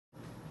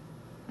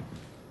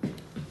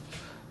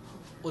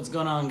What's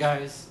going on,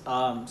 guys?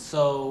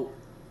 So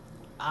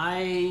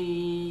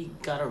I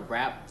got a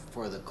wrap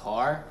for the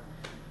car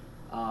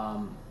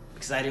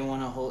because I didn't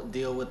want to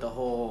deal with the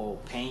whole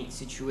paint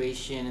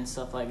situation and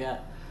stuff like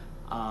that.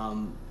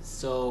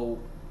 So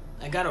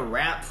I got a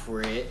wrap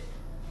for it.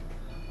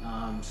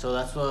 So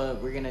that's what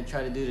we're gonna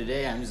try to do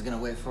today. I'm just gonna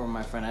wait for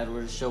my friend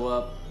Edward to show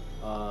up.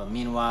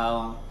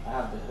 Meanwhile, I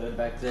have the hood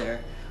back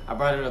there. I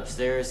brought it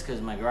upstairs because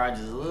my garage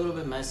is a little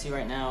bit messy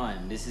right now,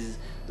 and this is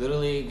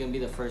literally gonna be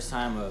the first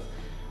time of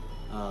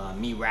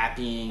me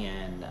wrapping,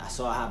 and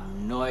so I have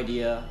no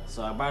idea.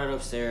 So I brought it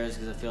upstairs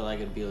because I feel like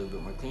it'd be a little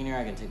bit more cleaner.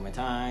 I can take my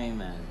time,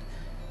 and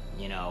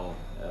I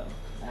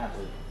have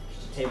the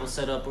table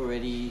set up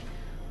already.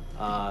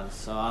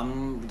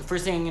 So the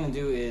first thing I'm gonna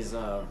do is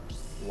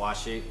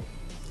wash it,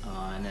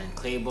 and then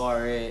clay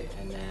bar it,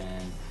 and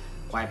then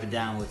wipe it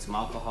down with some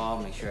alcohol.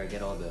 Make sure I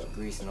get all the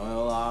grease and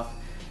oil off.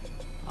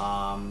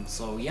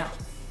 So yeah.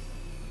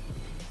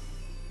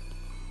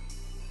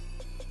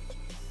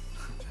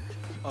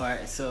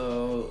 Alright,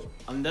 so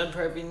I'm done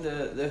prepping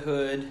the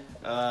hood.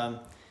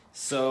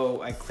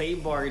 So I clay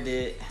barred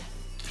it.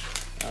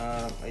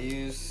 I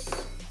use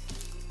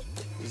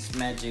this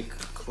magic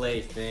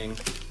clay thing.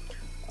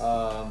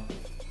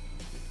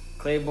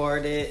 Clay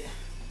barred it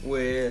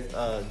with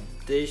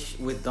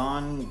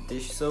Dawn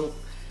dish soap,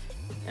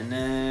 and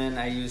then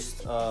I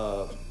used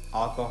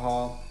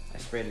alcohol. I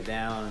sprayed it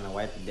down and I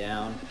wiped it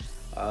down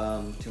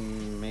to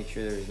make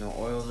sure there's no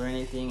oils or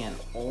anything. And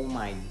oh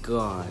my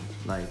god,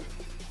 like,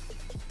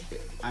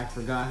 I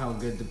forgot how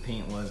good the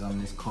paint was on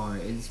this car.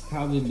 It's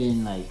probably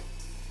been like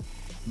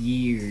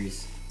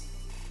years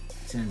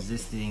since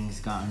this thing's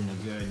gotten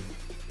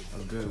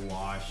a good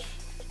wash.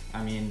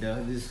 I mean,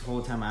 this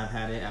whole time I've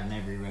had it, I've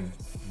never even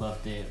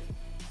buffed it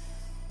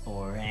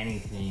or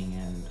anything,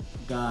 and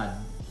god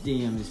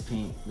damn, this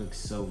paint looks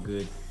so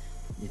good.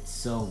 It's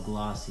so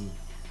glossy.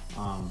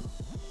 I'm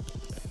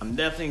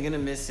definitely gonna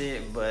miss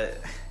it,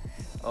 but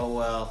oh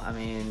well. I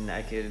mean,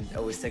 I could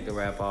always take the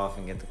wrap off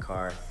and get the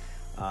car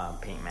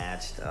paint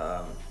matched.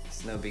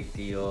 It's no big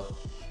deal.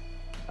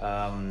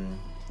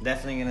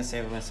 Definitely gonna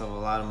save myself a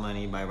lot of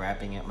money by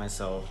wrapping it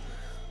myself.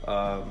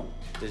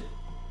 The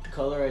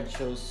color I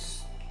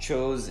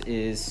chose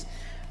is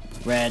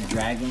Red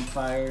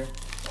Dragonfire,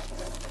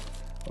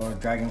 or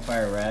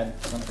Dragonfire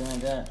Red, something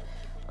like that.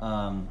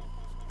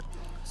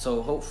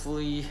 So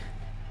hopefully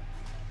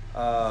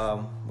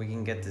we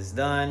can get this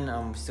done.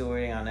 I'm still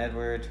waiting on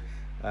Edward.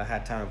 I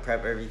had time to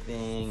prep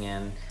everything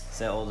and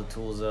set all the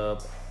tools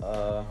up.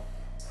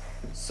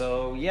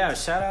 So yeah,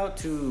 shout out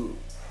to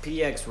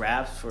PX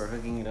Wraps for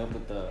hooking it up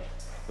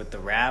with the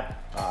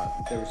wrap.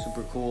 They were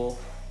super cool.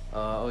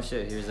 Oh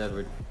shit, here's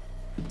Edward.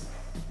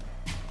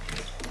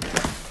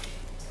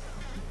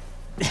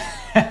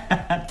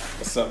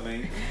 What's up,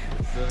 man?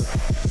 What's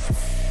up?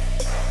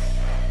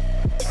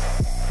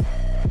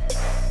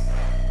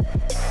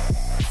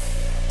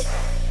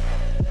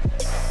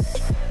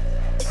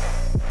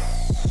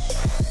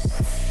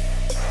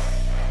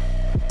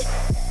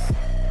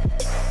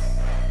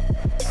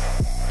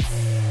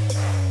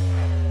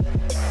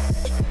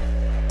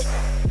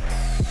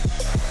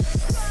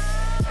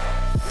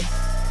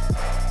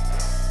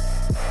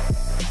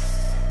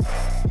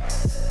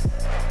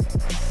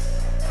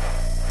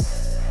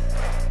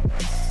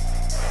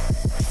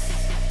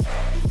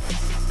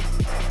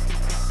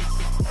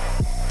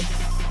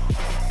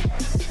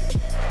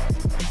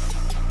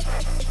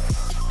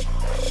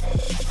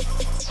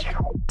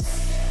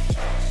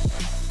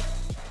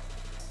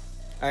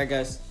 Alright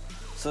guys,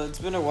 so it's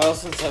been a while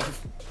since I've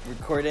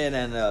recorded,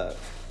 and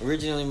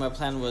originally my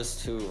plan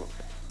was to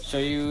show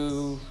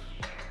you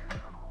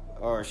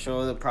or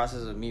show the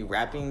process of me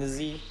wrapping the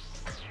Z,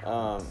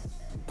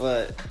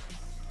 but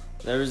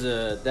there was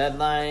a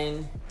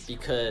deadline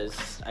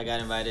because I got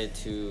invited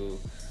to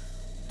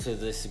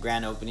this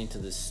grand opening to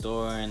the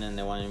store, and then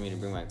they wanted me to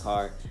bring my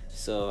car,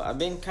 so I've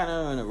been kind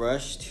of in a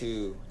rush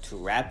to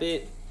wrap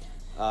it.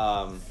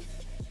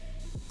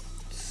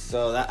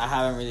 So that I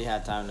haven't really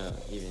had time to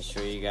even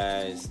show you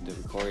guys the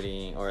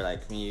recording, or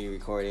like me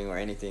recording or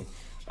anything.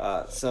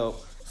 So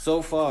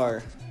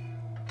far,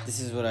 this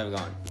is what I've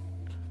gone.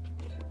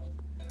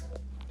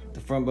 The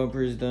front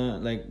bumper is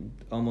done, like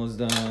almost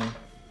done.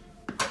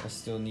 I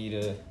still need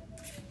to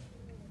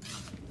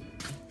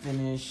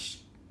finish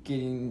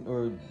getting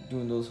or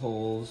doing those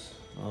holes.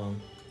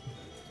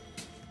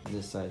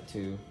 This side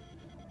too.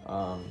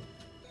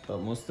 But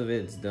most of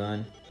it's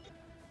done.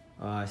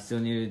 I still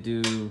need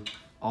to do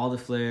all the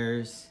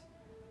flares.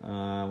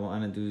 I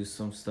want to do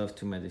some stuff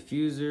to my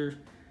diffuser.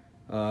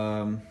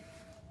 I'm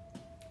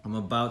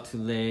about to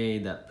lay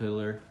that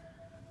pillar.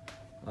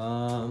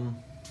 Oh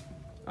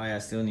yeah, I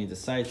still need the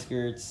side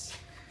skirts.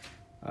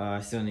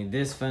 I still need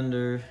this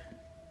fender.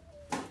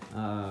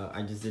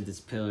 I just did this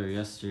pillar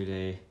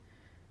yesterday.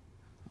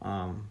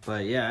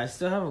 But yeah, I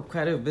still have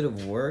quite a bit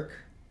of work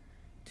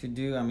to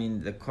do. I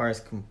mean, the car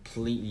is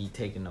completely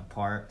taken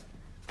apart.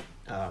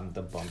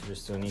 The bumper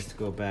still needs to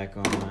go back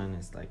on.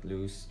 It's like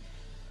loose.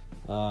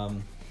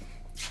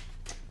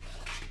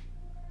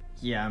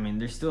 Yeah, I mean,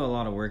 there's still a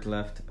lot of work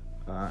left.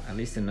 at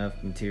least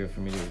enough material for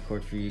me to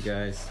record for you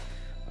guys.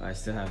 I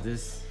still have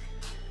this.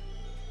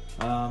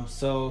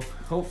 So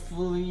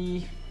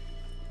hopefully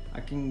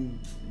I can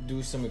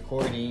do some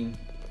recording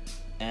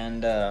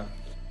and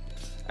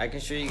I can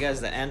show you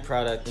guys the end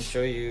product and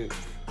show you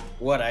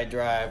what I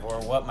drive or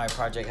what my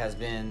project has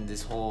been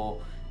this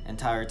whole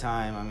entire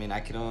time. I mean,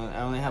 I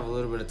only have a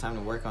little bit of time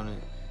to work on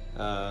it.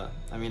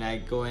 I mean, I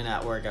go in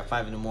at work at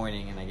 5 in the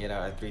morning and I get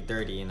out at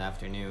 3:30 in the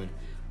afternoon.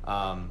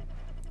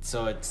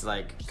 So it's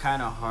like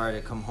kind of hard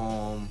to come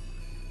home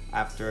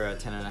after a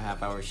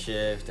 10.5-hour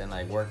shift and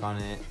like work on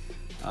it.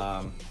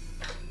 I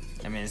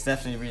mean, it's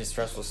definitely really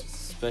stressful,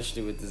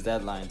 especially with this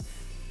deadline.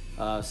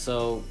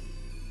 So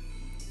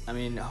I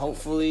mean,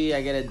 hopefully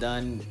I get it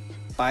done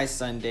by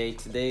Sunday.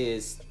 Today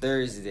is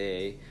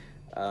Thursday.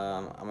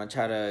 I'm gonna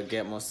try to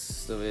get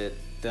most of it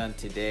done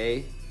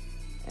today,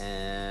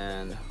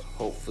 and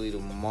hopefully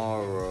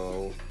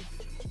tomorrow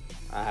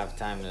I have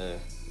time to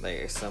like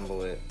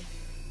assemble it.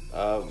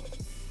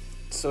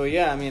 So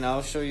yeah, I mean,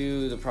 I'll show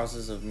you the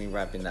process of me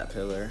wrapping that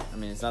pillar. I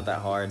mean, it's not that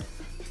hard.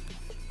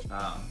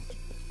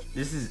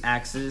 This is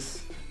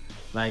Axis,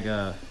 like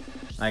a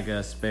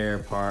spare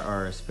part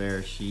or a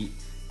spare sheet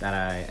that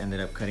I ended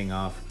up cutting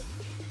off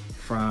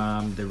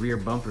from the rear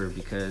bumper,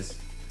 because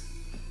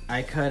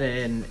I cut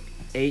an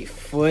 8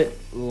 foot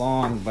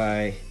long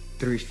by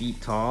 3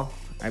 feet tall,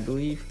 I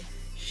believe,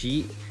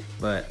 sheet,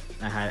 but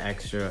I had an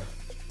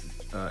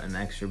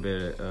extra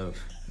bit of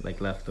like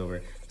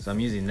leftover, so I'm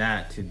using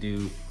that to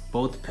do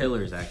both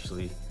pillars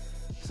actually.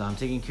 So I'm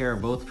taking care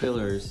of both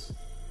pillars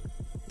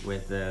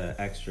with the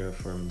extra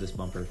from this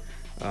bumper.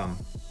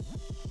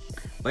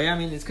 But yeah, I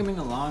mean, it's coming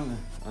along.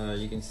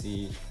 You can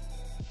see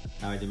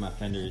how I did my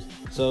fenders.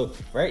 So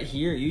right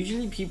here,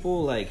 usually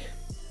people like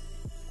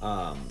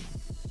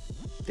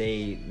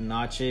they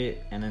notch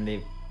it and then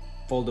they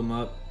fold them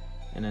up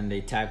and then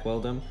they tack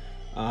weld them.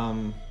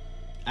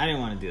 I didn't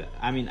want to do that.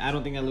 I mean, I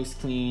don't think that looks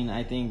clean.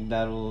 I think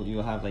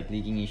you'll have like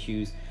leaking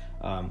issues.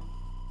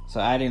 So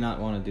I did not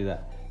want to do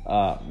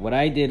that. What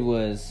I did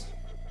was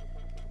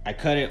I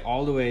cut it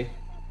all the way,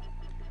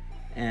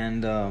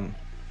 and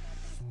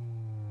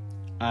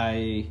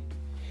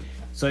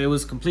so it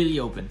was completely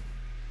open.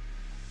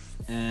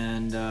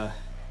 And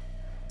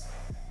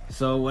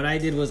so what I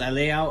did was I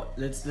lay out,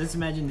 let's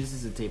imagine this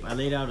is a tape. I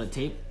laid out a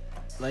tape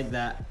like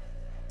that,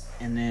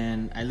 and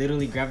then I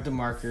literally grabbed the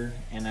marker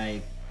and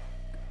I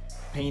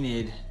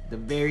painted the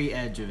very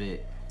edge of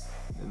it,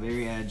 the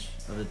very edge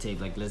of the tape.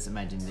 Like, let's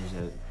imagine there's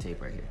a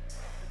tape right here,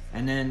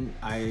 and then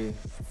I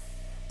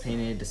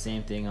painted the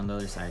same thing on the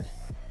other side.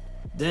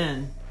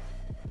 Then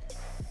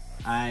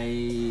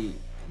I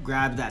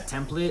grabbed that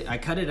template, I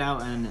cut it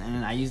out,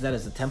 and I used that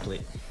as a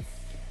template.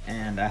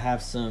 And I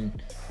have some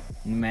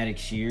pneumatic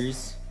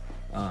shears.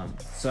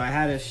 So I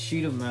had a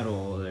sheet of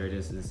metal. There it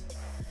is,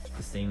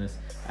 the stainless.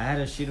 I had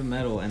a sheet of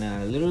metal, and then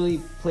I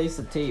literally placed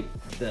the tape,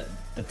 the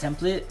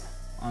template,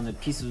 on the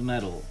piece of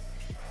metal,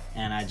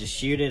 and I just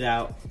sheared it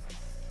out,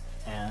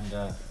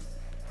 and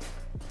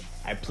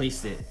I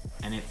placed it,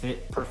 and it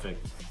fit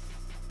perfect.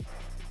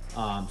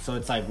 So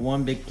it's like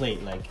one big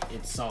plate, like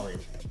it's solid.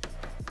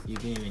 You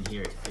can't even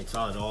hear it. It's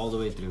solid all the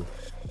way through.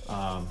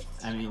 I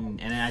mean,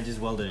 and then I just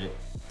welded it.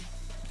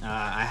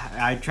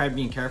 I tried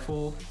being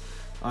careful.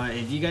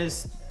 If you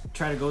guys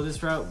try to go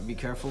this route, be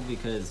careful,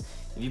 because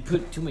if you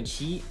put too much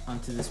heat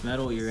onto this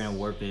metal, you're gonna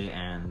warp it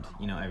and,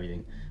 you know,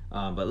 everything.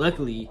 But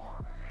luckily,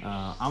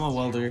 I'm a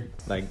welder.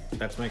 Like,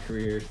 that's my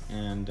career,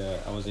 and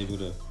I was able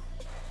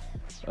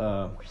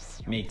to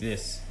make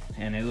this,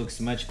 and it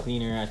looks much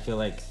cleaner. I feel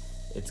like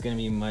it's gonna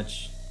be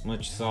much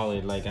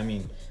solid. Like, I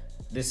mean,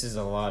 this is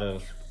a lot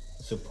of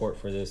support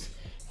for this.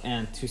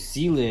 And to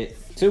seal it,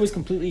 so it was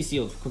completely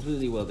sealed,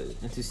 completely welded.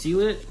 And to seal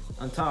it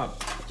on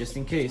top, just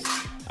in case,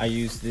 I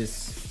used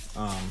this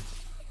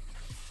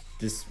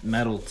this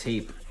metal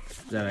tape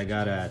that I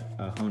got at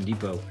Home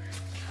Depot.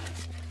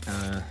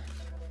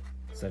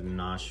 It's like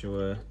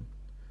Nashua,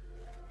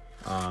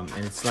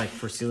 and it's like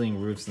for sealing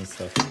roofs and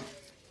stuff.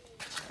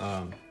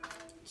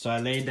 So I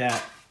laid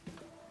that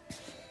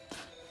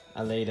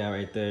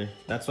right there.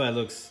 That's why it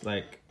looks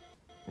like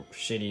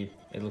shitty.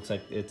 It looks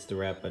like it's the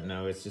wrap, but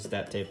no, it's just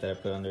that tape that I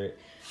put under it.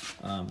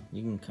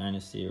 You can kind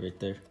of see it right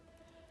there.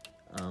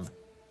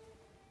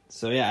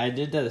 So yeah, I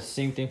did the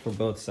same thing for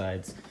both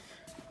sides.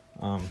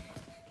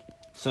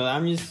 So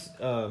I'm just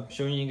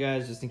showing you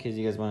guys, just in case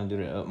you guys want to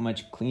do it a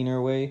much cleaner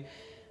way.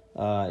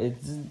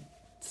 It's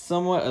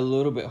somewhat a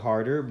little bit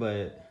harder,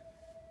 but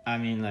I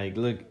mean, like,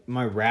 look,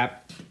 my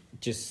wrap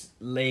just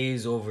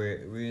lays over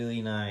it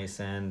really nice,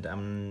 and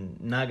I'm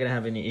not gonna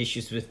have any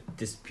issues with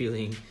this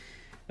peeling.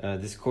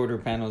 This quarter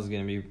panel is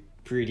gonna be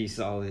pretty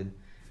solid,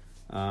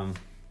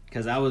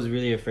 because I was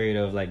really afraid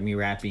of like me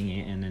wrapping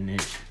it and then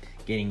it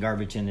getting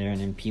garbage in there and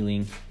then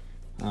peeling.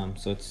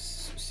 So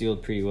it's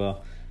sealed pretty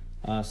well.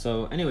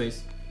 So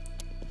anyways,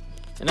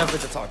 enough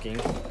with the talking.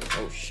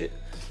 Oh shit,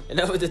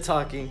 enough with the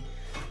talking.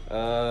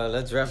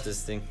 Let's wrap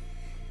this thing.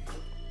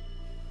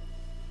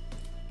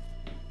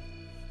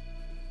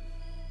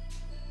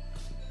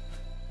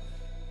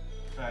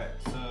 Alright,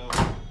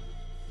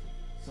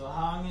 so So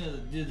how I'm gonna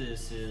do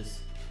this is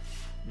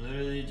I'm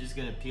literally just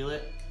gonna peel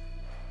it.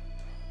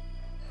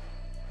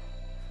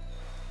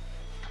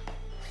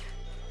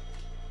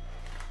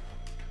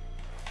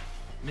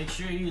 Make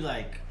sure you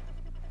like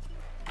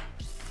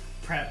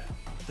prep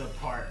the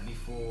part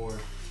before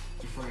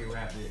you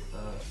wrap it.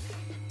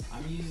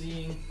 I'm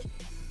using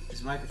this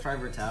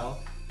microfiber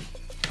towel.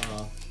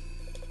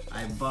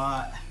 I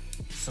bought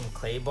some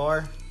clay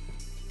bar.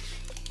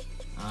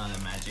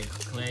 The magic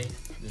clay.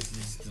 This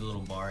is the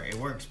little bar. It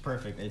works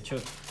perfect. It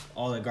took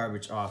all the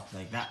garbage off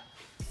like that.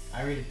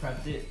 I already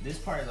prepped it. This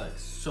part is like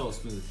so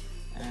smooth.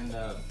 And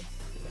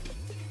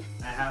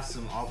I have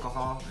some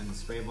alcohol in the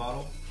spray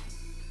bottle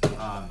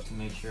to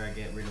make sure I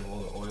get rid of all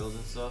the oils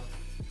and stuff.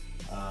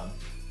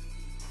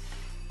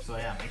 So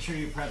yeah, make sure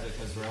you prep it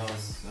because or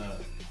else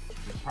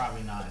it's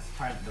probably not.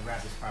 The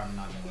wrap is probably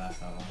not gonna last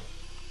that long.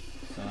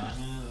 So I'm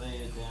gonna lay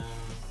it down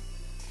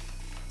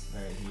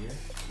right here.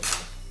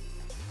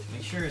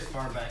 Make sure it's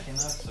far back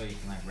enough so you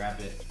can like wrap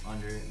it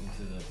under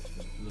into the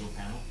little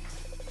panel.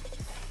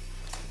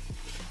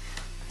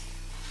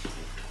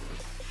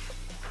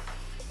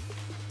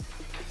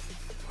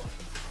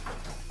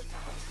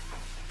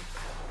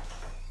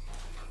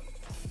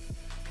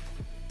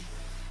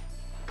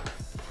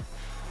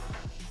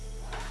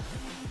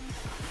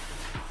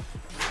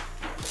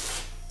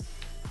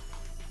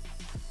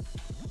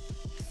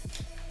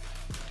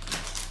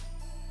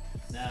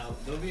 Now,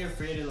 don't be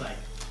afraid to like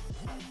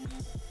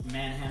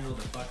manhandle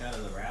the fuck out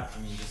of the wrap.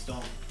 I mean, just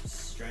don't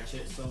stretch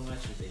it so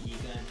much with the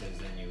heat gun because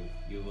then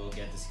you will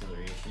get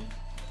discoloration.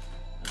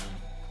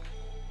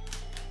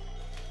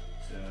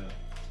 So,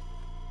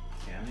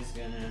 yeah, I'm just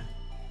gonna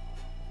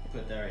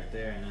put that right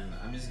there and then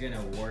I'm just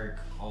gonna work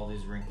all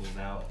these wrinkles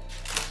out.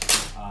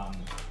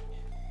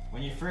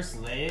 When you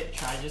first lay it,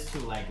 try just to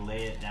like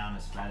lay it down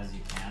as flat as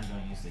you can.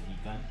 Don't use the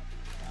heat gun.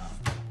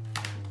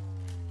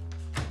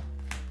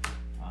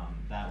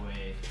 That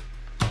way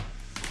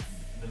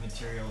the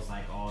material is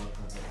like all the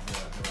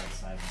right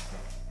size and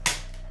stuff.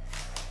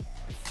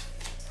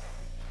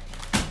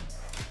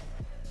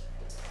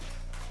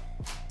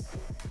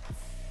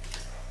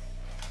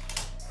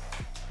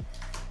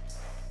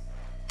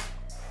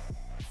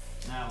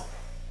 Now,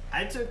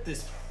 I took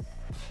this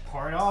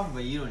part off,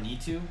 but you don't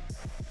need to.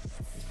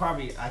 It's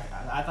probably, I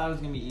thought it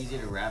was gonna be easier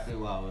to wrap it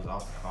while it was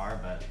off the car,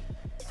 but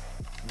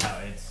no,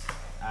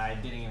 I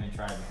didn't even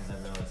try because I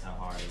realized how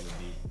hard it would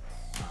be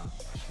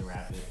to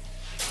wrap it.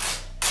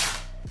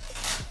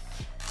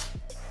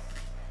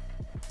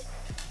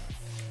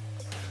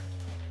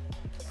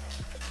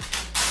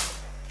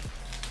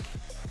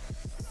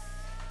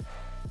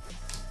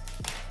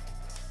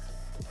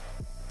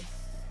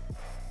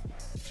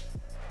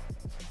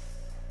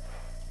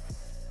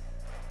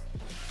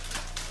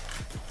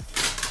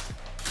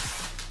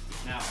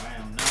 Now, I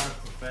am not a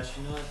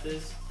professional at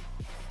this,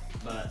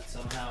 but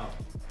somehow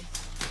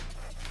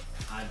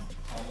I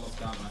almost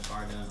got my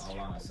car done all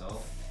by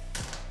myself.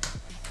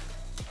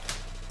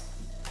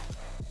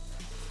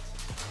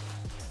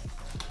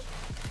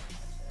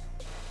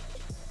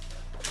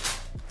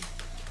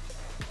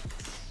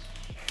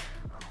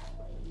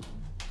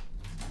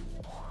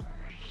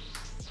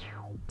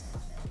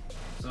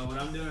 So what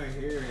I'm doing right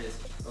here is,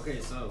 okay,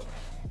 so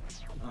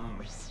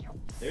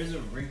there's a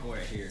wrinkle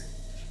right here,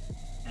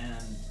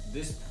 and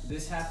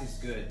this half is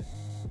good.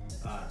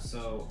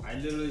 So I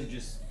literally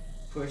just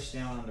push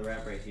down on the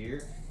wrap right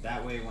here.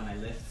 That way when I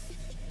lift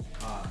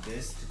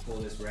this to pull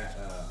this wrap,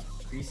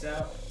 crease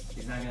out,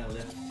 it's not gonna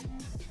lift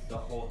the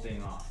whole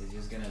thing off. It's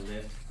just gonna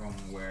lift from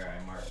where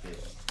I marked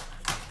it.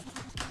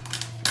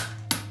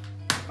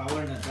 If I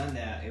wouldn't have done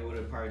that, it would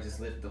have probably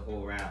just lifted the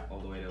whole wrap all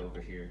the way to over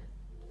here.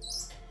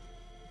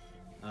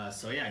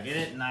 So yeah, get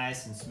it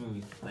nice and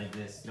smooth like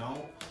this.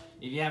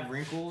 If you have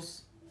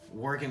wrinkles,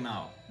 work them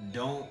out.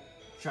 Don't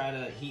try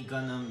to heat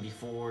gun them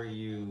before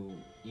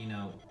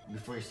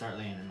before you start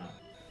laying them out.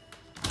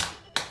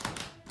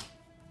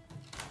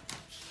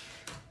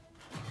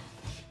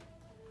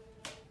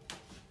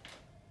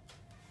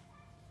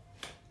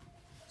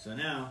 So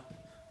now,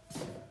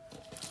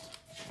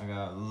 I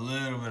got a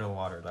little bit of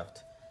water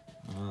left.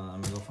 Let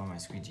me go find my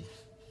squeegee.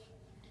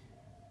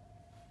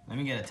 Let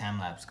me get a time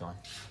lapse going.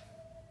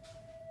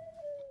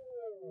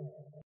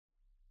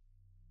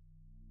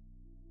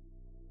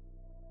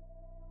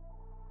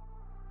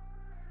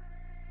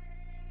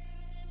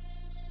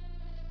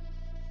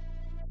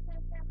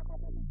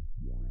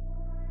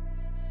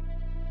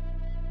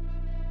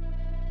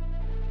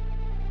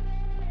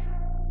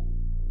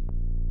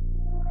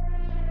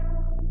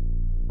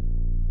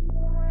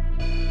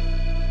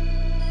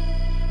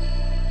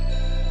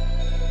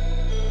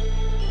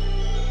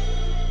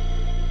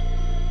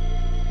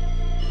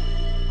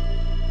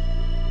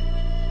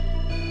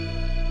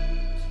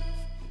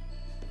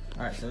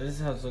 Alright, so this is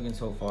how it's looking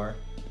so far.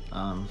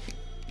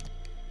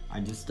 I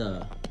just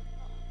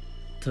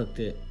tucked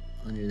it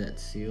under that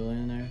seal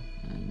in there,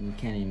 and you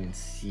can't even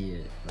see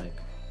it, like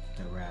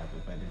the wrap,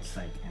 but it's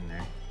like in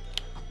there.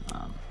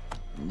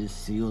 This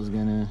seal is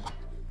gonna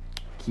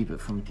keep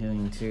it from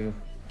peeling too.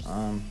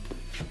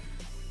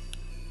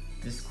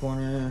 This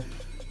corner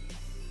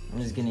I'm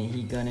just gonna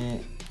heat gun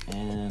it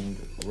and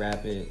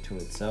wrap it to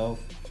itself.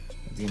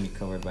 It's gonna be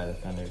covered by the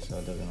fender, so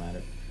it doesn't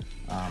matter.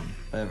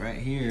 But right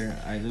here,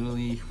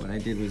 what I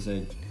did was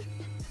you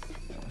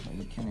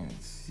can't even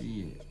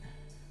see it.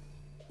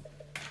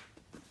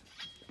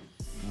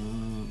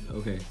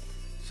 Okay,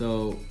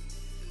 so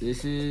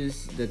this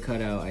is the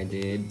cutout I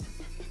did.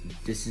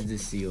 This is the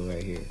seal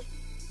right here.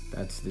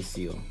 That's the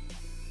seal.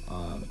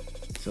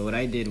 So what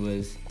I did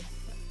was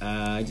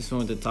I just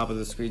went with the top of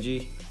the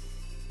squeegee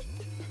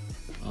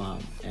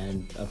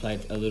and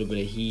applied a little bit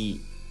of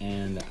heat,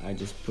 and I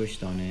just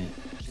pushed on it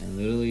and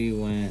literally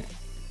went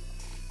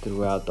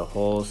throughout the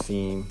whole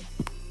seam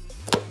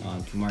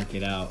to mark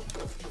it out.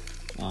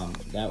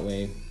 That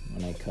way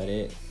when I cut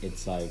it,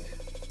 it's like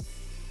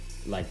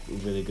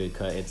really good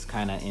cut. It's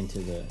kind of into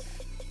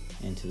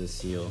the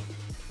seal,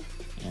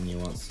 and you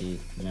won't see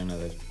none of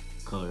the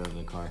color of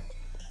the car.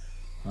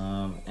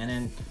 And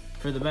then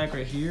for the back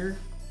right here,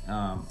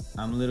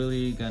 I'm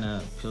literally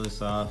gonna peel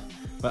this off,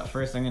 but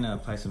first I'm gonna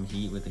apply some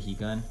heat with the heat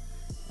gun.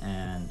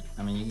 And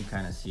I mean, you can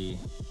kind of see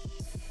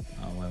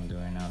what I'm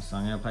doing now. So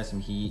I'm gonna apply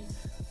some heat,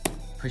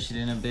 push it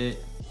in a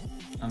bit,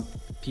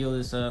 peel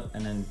this up,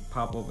 and then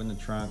pop open the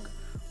trunk,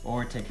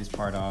 or take this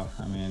part off.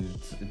 I mean,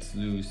 it's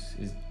loose,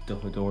 the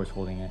door's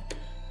holding it,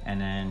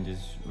 and then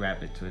just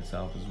wrap it to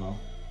itself as well.